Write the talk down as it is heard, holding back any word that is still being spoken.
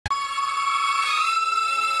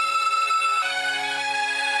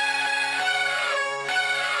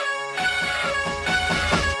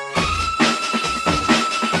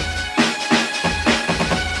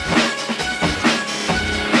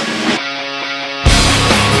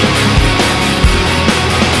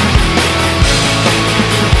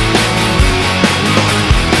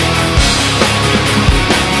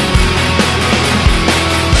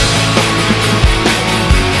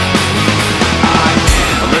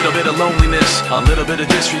loneliness, a little bit of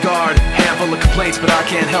disregard, handful of complaints, but I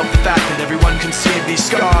can't help the fact that everyone can see these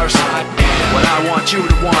scars. What I want you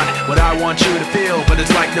to want, what I want you to feel, but it's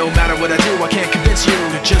like no matter what I do, I can't convince you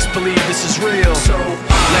to just believe this is real. So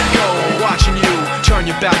let go, watching you turn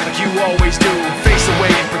your back like you always do, face away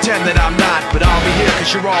and pretend that I'm not, but I'll be here cause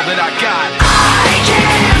you're all that I got. I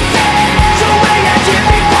can't feel the way I did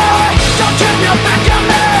before. Don't turn your back on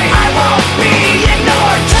me, I won't be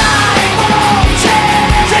ignored. Time won't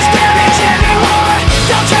change this damage anymore.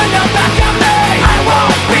 Don't turn your back on me, I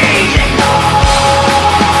won't be ignored.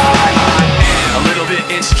 A little bit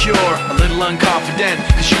insecure, a little unconfident,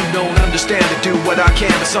 cause you don't understand to do what I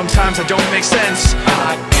can, but sometimes I don't make sense.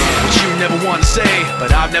 What you never want to say,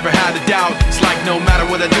 but I've never had a doubt. It's like no matter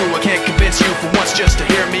what I do, I can't convince you for once just to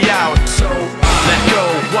hear me out. So let go,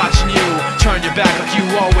 watching you turn your back like you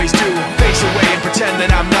always do, face away and pretend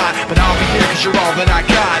that I'm not, but I'll be here cause you're all that I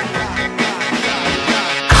got.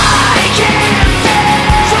 I can't feel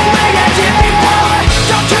the way I did before.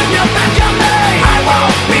 Don't turn your back on me, I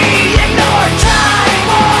won't be ignored. Time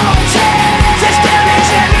won't change this damage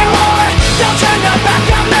anymore. Don't turn your back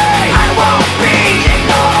on me, I won't be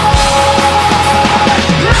ignored.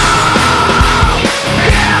 No,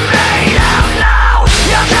 hear me out now.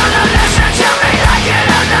 You're gonna listen to me like it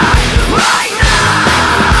or not. Right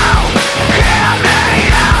now, hear me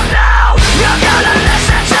out now. You're gonna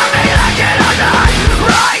listen to me like it or not.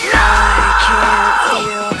 Right now. I can't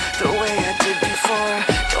feel the way I did before.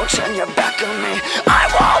 Don't turn your back on me, I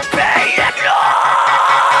won't be ignored.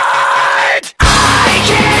 I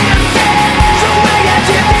can't feel the way I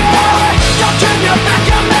did before. Don't turn your back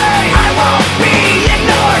on me, I won't be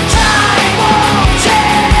ignored. Time won't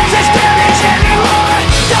change this damage anymore.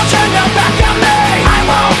 Don't turn your back on me, I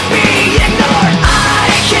won't be ignored. I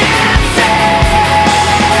can't feel.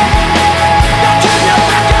 Don't turn your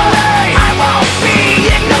back on me, I won't be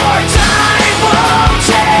ignored. Time won't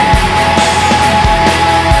change.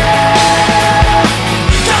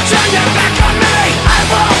 Don't turn your back on me, I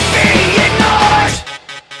won't be ignored.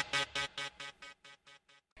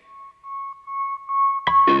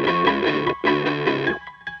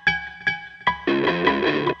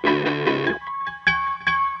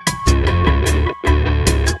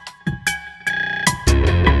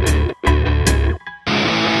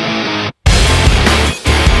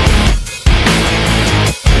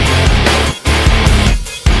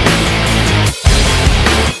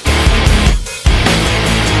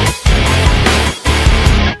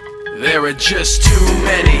 There are just too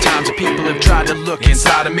many times that people have tried to look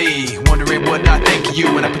inside of me, wondering what I think of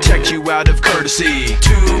you when I protect you out of courtesy.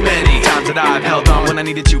 Too many times that I've held on when I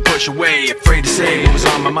needed to push away, afraid to say what was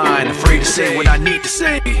on my mind, afraid to say what I need to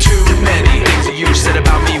say. Too many things that you said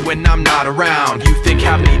about me when I'm not around. You think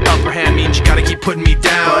having the upper hand means you gotta keep putting me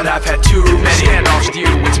down, but I've had too many standoffs with you.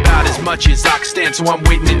 It's about as much as I can stand, so I'm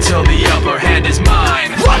waiting until the upper hand is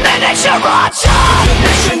mine. 1 minute you're on top, The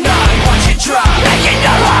next you're not, watch it drop, making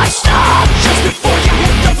your heart stop. just before you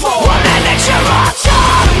hit the floor. 1 minute you're on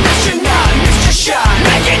top, The next you're not, missed your shot.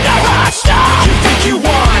 making your heart stop. You think you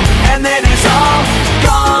won, and then it's all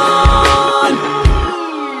gone.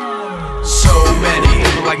 So many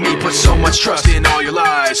people like me put so much trust in all your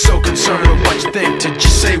lies, so concerned with what you think to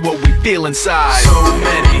just say what we feel inside. So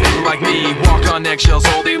many people like me walk on eggshells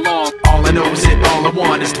all day long. All I know is that all I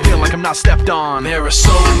want is to feel like I'm not stepped on. There are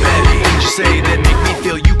so many things you say that make me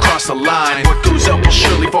feel you cross the line. What goes up will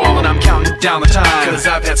surely fall, and I'm counting down the time, cause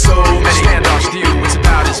I've had so many standoffs with you. It's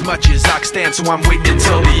about as much as I can stand, so I'm waiting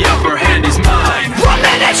until the upper hand is mine. 1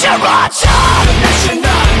 minute you're on top, The next you're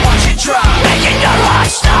not, watch it drop, making your heart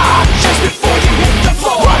stop. just before you hit the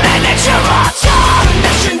floor. 1 minute you're on top, The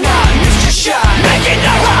next you're not, missed your shot. making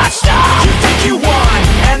your heart stop. You think you won,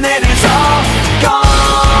 and then it's all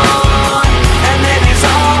gone. And then it's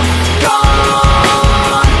all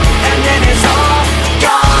gone. And then it's all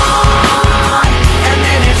gone. And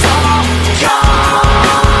then it's all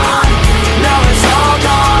gone. Now it's all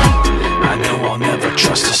gone. I know I'll never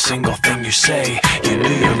trust a single thing you say. You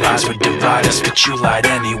knew your lies would divide us, but you lied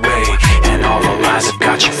anyway. And all the lies have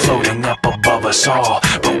got you floating up above us all,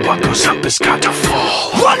 but what goes up has got to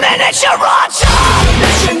fall. 1 minute you're on top, The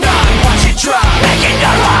next you're not, watch it drop, making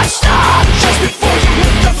your heart stop. just before you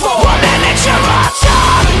hit the floor. 1 minute you're on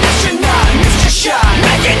top, The next you're not, missed your shot.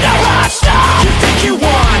 making your heart stop. You think you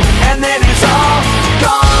won, and then it's all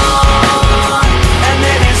gone. And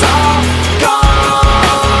then it's all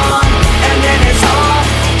gone. And then it's all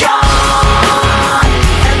gone.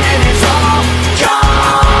 And then it's all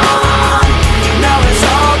gone. Now it's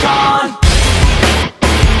all gone.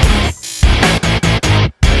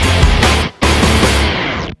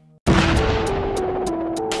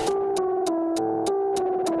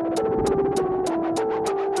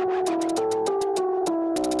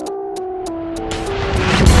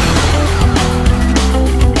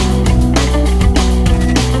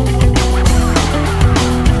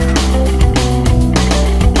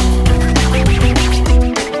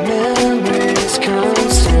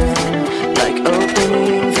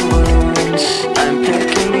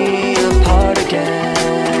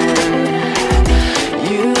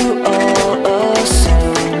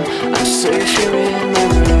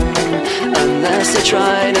 to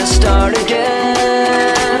try to start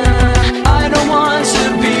again. I don't want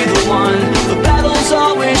to be the one the battles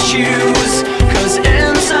always choose, 'cause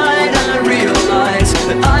inside I realize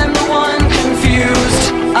that I'm the one confused.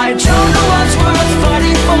 I don't know what's worth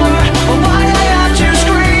fighting for, or why I have to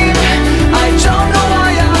scream. I don't know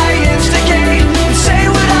why I instigate and say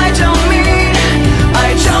what I don't mean. I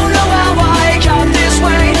don't know how I got this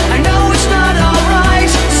way, I know it's not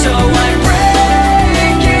alright. So I'm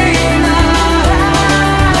breaking the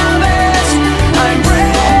habits, I'm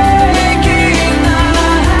breaking the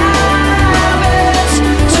habits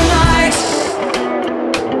tonight.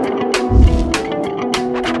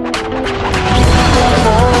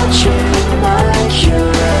 Watching my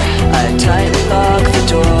cure, I tightly lock the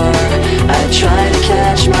door. I try to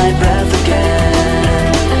catch my breath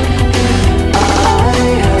again. I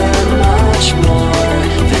heard much more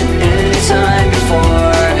than any time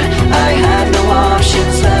before. I have no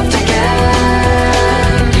options left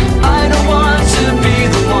again. I don't want to be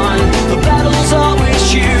the one the battles always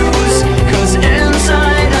choose, 'cause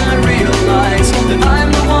inside I realize that I'm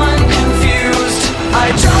the one confused. I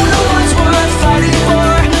don't know what's worth fighting for,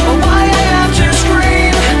 or why I have to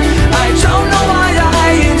scream. I don't know why I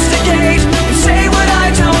instigate and say what I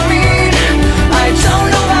don't mean. I don't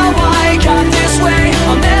know how I got this way,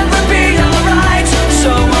 I'll never be alright.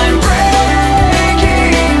 So I'm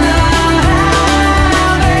breaking the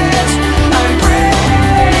habits, I'm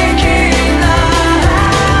breaking the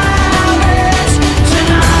habits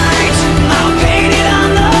tonight. I'll paint it on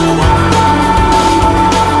the walls,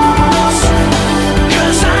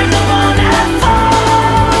 'cause I'm the one that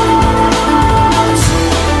falls.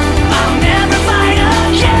 I'll never fight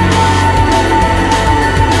again,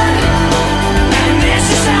 and this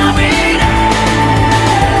is how it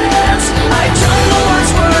ends. I don't know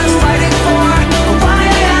what's worth fighting for, or why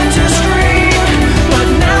I have to scream, but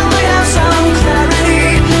now I have some clarity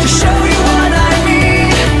to show you what I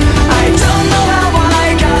mean. I don't know how I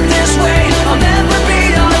got this way, I'll never be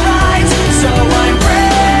alright. So I'm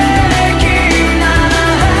breaking the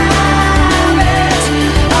habits,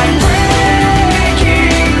 I'm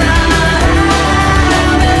breaking the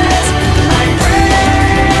habits, I'm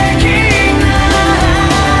breaking the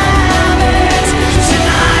habits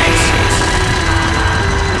tonight.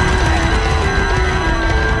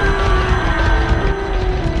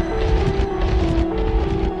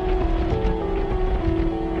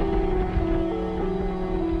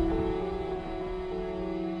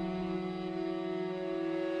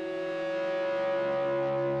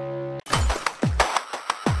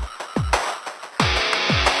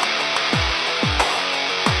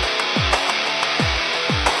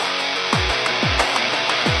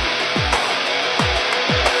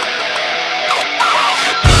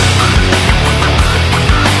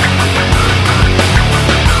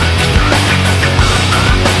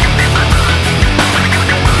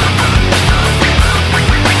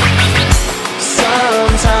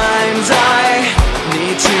 Sometimes I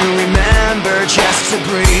need to remember just to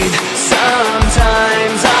breathe.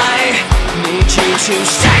 Sometimes I need you to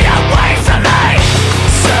stay.